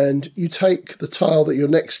 and you take the tile that you're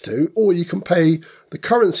next to, or you can pay the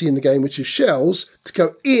currency in the game, which is shells, to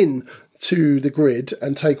go in to the grid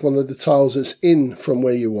and take one of the tiles that's in from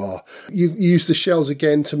where you are. You use the shells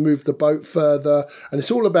again to move the boat further, and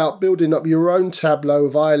it's all about building up your own tableau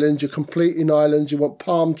of islands. You're completing islands. You want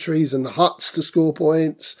palm trees and huts to score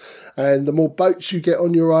points, and the more boats you get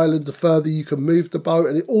on your island, the further you can move the boat,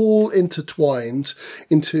 and it all intertwines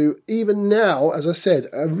into, even now, as I said,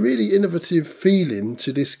 a really innovative feeling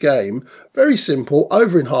to this game. Very simple,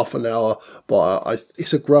 over in half an hour, but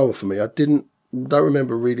it's a grower for me. I don't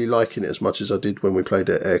remember really liking it as much as I did when we played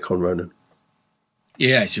at AireCon, Ronan.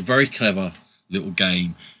 Yeah, it's a very clever little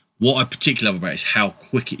game. What I particularly love about it is how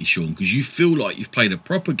quick it is, Sean, because you feel like you've played a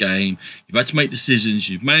proper game, you've had to make decisions,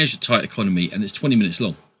 you've managed a tight economy, and it's 20 minutes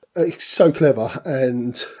long. It's so clever,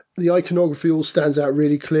 and the iconography all stands out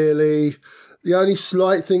really clearly. The only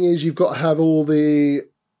slight thing is you've got to have all the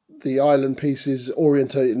island pieces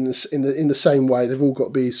orientated in the same way. They've all got to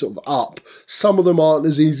be sort of up. Some of them aren't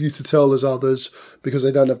as easy to tell as others because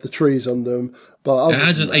they don't have the trees on them. But it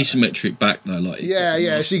has an asymmetric back though.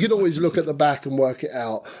 So you can always look at the back and work it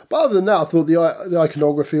out. But other than that, I thought the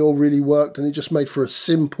iconography all really worked, and it just made for a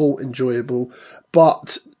simple, enjoyable,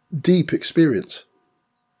 but deep experience.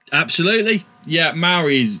 Absolutely. Yeah,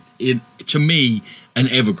 Maori is, to me, an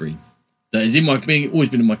evergreen. That is always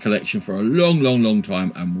been in my collection for a long, long, long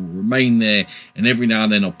time and will remain there. And every now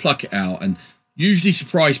and then I'll pluck it out and usually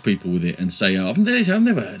surprise people with it and say, I've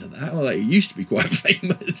never heard of that. Well, it used to be quite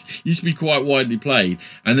famous, used to be quite widely played.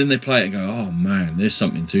 And then they play it and go, oh man, there's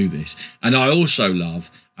something to this. And I also love,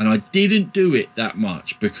 and I didn't do it that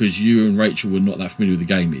much because you and Rachel were not that familiar with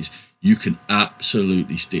the game, is you can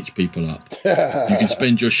absolutely stitch people up. You can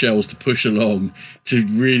spend your shells to push along to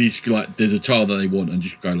really, like, there's a tile that they want and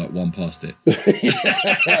just go like one past it.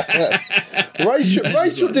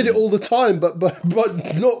 Rachel did it all the time, but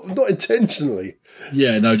not intentionally.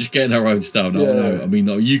 Yeah, no, just getting her own style. No. I mean,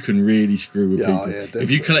 no, you can really screw with people. Yeah, if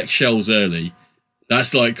you collect shells early,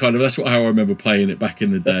 that's like how I remember playing it back in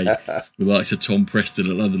the day with like Sir Tom Preston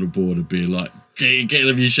at London Board and being like, getting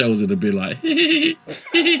a few shells in and be like,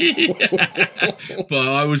 but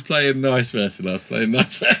I was playing nice version.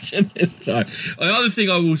 This time. The other thing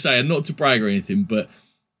I will say, and not to brag or anything, but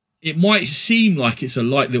it might seem like it's a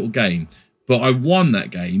light little game, but I won that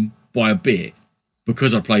game by a bit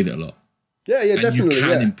because I played it a lot. Yeah, and definitely. You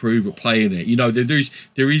can improve at playing it. You know,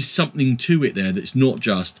 there is something to it there that's not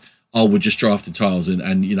just, we're just drafting tiles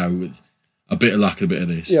and you know, a bit of luck and a bit of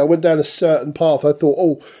this. Yeah, I went down a certain path. I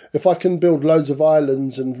thought, if I can build loads of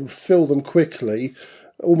islands and fill them quickly,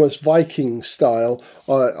 almost Viking style,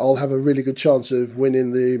 I'll have a really good chance of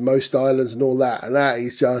winning the most islands and all that. And that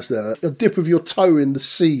is just a dip of your toe in the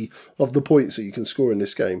sea of the points that you can score in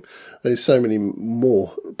this game. There's so many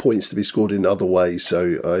more points to be scored in other ways,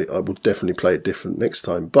 so I will definitely play it different next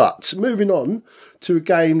time. But moving on to a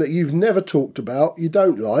game that you've never talked about, you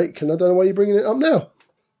don't like, and I don't know why you're bringing it up now.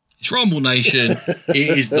 It's Rumble Nation.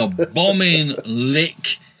 It is the bombing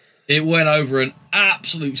lick. It went over an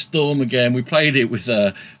absolute storm again. We played it with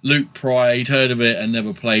Luke Pride. He'd heard of it and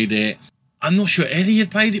never played it. I'm not sure Ellie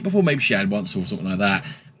had played it before. Maybe she had once or something like that.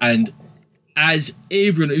 And as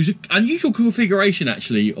everyone, it was an unusual configuration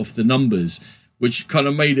actually of the numbers, which kind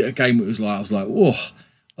of made it a game that was like, I was like, whoa,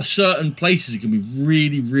 certain places can be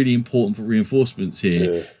really, really important for reinforcements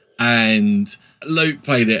here. Yeah. And Luke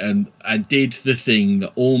played it and did the thing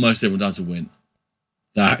that almost everyone does and went,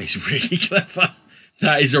 that is really clever.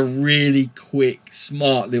 That is a really quick,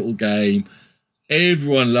 smart little game.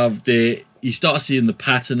 Everyone loved it. You start seeing the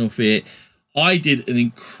pattern of it. I did an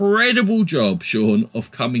incredible job, Sean,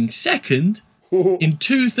 of coming second in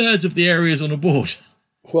 2/3 of the areas on the board.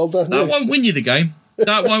 Well done. That won't win you the game. You'll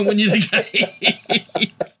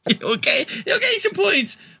get you some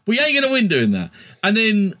points, but you ain't going to win doing that. And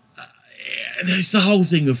then there's the whole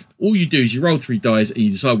thing of all you do is you roll 3 dice and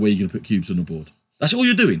you decide where you're going to put cubes on the board. That's all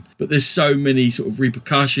you're doing. But there's so many sort of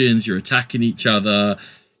repercussions. You're attacking each other.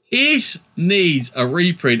 It needs a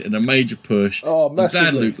reprint and a major push. Oh, massively.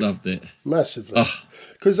 I'm glad Luke loved it. Massively.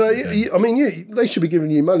 Because, they should be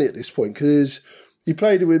giving you money at this point because you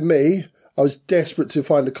played it with me. I was desperate to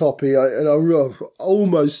find a copy and I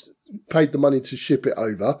almost paid the money to ship it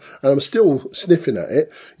over, and I'm still sniffing at it.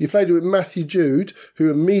 You played it with Matthew Jude, who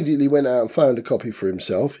immediately went out and found a copy for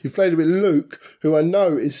himself. You played it with Luke, who I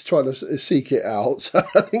know is trying to seek it out. So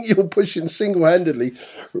I think you're single-handedly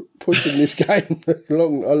pushing this game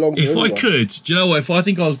along. If I could, do you know what? If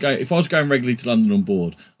I was going regularly to London on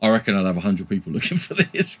board, I reckon I'd have 100 people looking for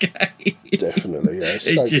this game. Definitely, yeah.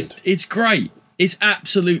 It's great. It's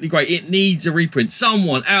absolutely great. It needs a reprint.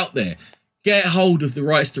 Someone out there, get hold of the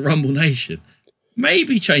rights to Rumble Nation.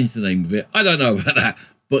 Maybe change the name of it. I don't know about that.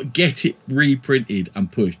 But get it reprinted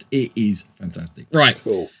and pushed. It is fantastic. Right.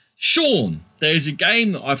 Cool. Sean, there's a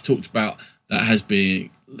game that I've talked about that has been...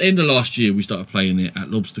 End of last year, we started playing it at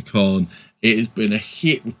LobsterCon. It has been a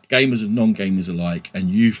hit with gamers and non-gamers alike, and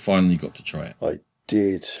you finally got to try it. I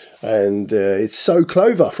did. And it's So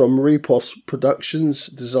Clover from Repos Productions,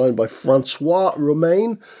 designed by Francois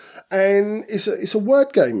Romain. And it's a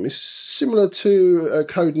word game. It's similar to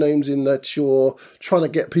code names in that you're trying to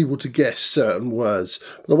get people to guess certain words.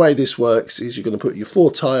 The way this works is you're going to put your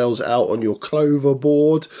 4 tiles out on your Clover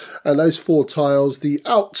board, and those 4 tiles, the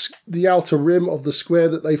outer rim of the square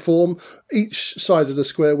that they form, each side of the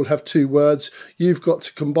square will have 2 words. You've got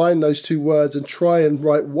to combine those 2 words and try and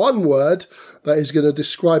write one word that is going to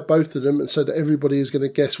describe both of them, and so that everybody is going to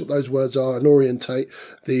guess what those words are and orientate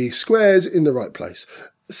the squares in the right place.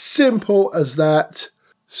 Simple as that.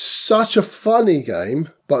 Such a funny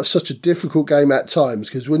game, but such a difficult game at times,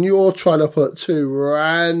 because when you're trying to put 2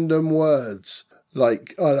 random words,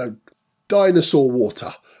 like, I don't know, dinosaur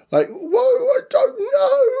water, like, whoa, I don't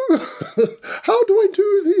know. How do I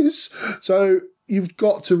do this? So you've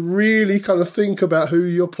got to really kind of think about who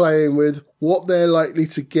you're playing with, what they're likely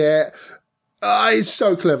to get, It's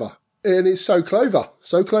so clever. And it's so clever.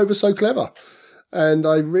 So clever, so clever. And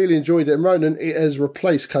I really enjoyed it. And Ronan, it has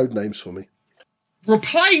replaced Codenames for me.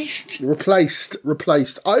 Replaced.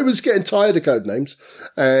 I was getting tired of Codenames,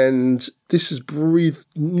 and this has breathed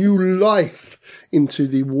new life into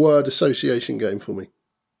the word association game for me.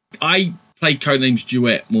 I played Codenames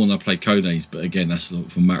Duet more than I played Codenames, but again, that's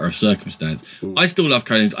for a matter of circumstance. I still love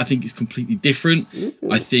Codenames. I think it's completely different.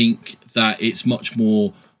 I think that it's much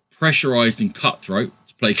more pressurised and cutthroat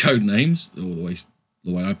to play Codenames, all the way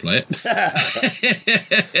I play it.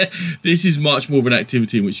 This is much more of an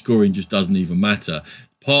activity in which scoring just doesn't even matter.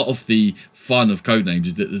 Part of the fun of Codenames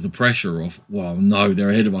is that there's the pressure of, well, no, they're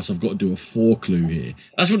ahead of us. I've got to do a 4 clue here.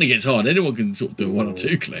 That's when it gets hard. Anyone can sort of do a 1 or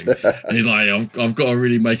 2 clue. And it's like, I've got to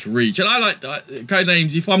really make a reach. And I like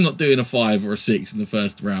Codenames. If I'm not doing a 5 or a 6 in the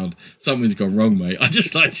first round, something's gone wrong, mate. I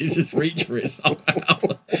just like to just reach for it somehow.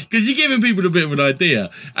 Because you're giving people a bit of an idea.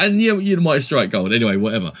 And you might strike gold. Anyway,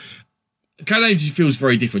 whatever. Codenames feels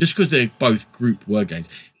very different just because they're both group word games.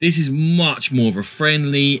 This is much more of a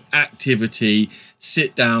friendly activity.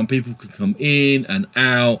 Sit down, people can come in and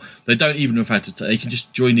out. They don't even have had to. They can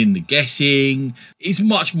just join in the guessing. It's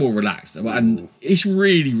much more relaxed, and it's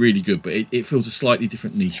really, really good. But it feels a slightly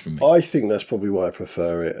different niche for me. I think that's probably why I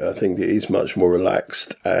prefer it. I think it is much more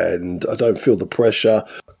relaxed, and I don't feel the pressure.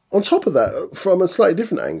 On top of that, from a slightly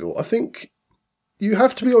different angle, I think you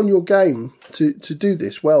have to be on your game to do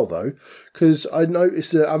this well, though, because I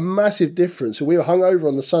noticed a massive difference. So we were hungover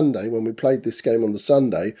on the Sunday when we played this game on the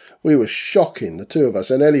Sunday. We were shocking, the two of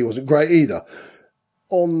us, and Ellie wasn't great either.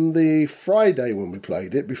 On the Friday when we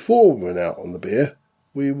played it, before we went out on the beer,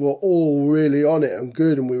 we were all really on it and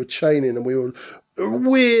good, and we were chaining, and we were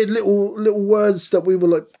weird little words that we were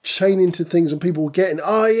like chaining to things, and people were getting,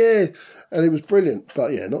 oh yeah, and it was brilliant.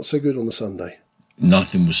 But yeah, not so good on the Sunday.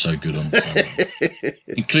 Nothing was so good on the Sunday,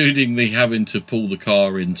 including the having to pull the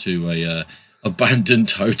car into a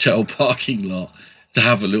abandoned hotel parking lot to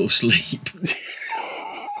have a little sleep.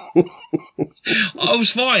 I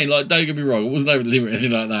was fine, like, don't get me wrong, I wasn't over the limit or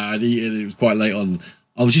anything like that. I'd eaten, it was quite late on.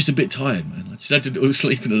 I was just a bit tired, man. I just had to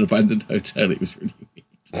sleep in an abandoned hotel. It was really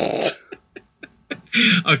weird.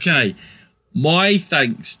 Okay, my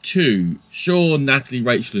thanks to Sean, Natalie,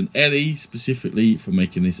 Rachel and Ellie specifically for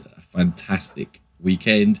making this a fantastic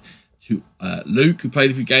weekend, to Luke, who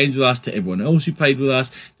played a few games with us, to everyone else who played with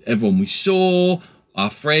us, to everyone we saw,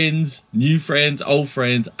 our friends, new friends, old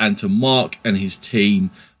friends, and to Mark and his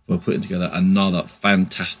team for putting together another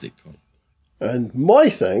fantastic con. And my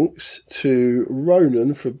thanks to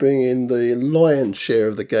Ronan for bringing the lion's share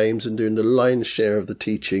of the games and doing the lion's share of the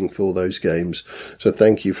teaching for those games. So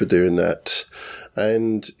thank you for doing that.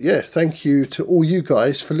 And yeah, thank you to all you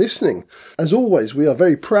guys for listening. As always, we are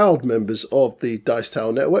very proud members of the Dice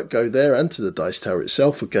Tower Network. Go there and to the Dice Tower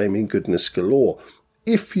itself for gaming goodness galore.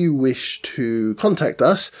 If you wish to contact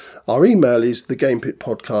us, our email is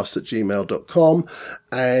thegamepitpodcast@gmail.com,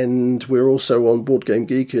 and we're also on Board Game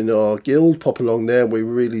Geek in our guild. Pop along there. We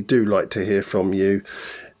really do like to hear from you.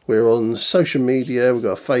 We're on social media. We've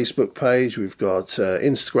got a Facebook page, we've got an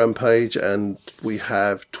Instagram page, and we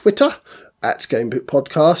have Twitter @GamePit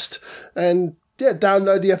Podcast. And yeah,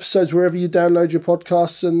 download the episodes wherever you download your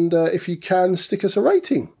podcasts, and if you can, stick us a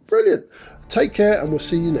rating. Brilliant. Take care, and we'll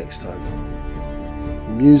see you next time.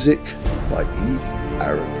 Music by E.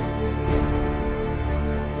 Aaron.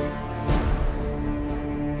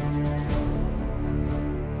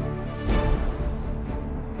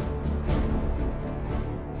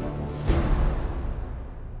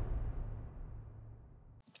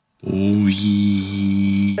 Oh,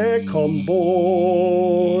 yeah. AireCon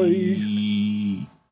boy.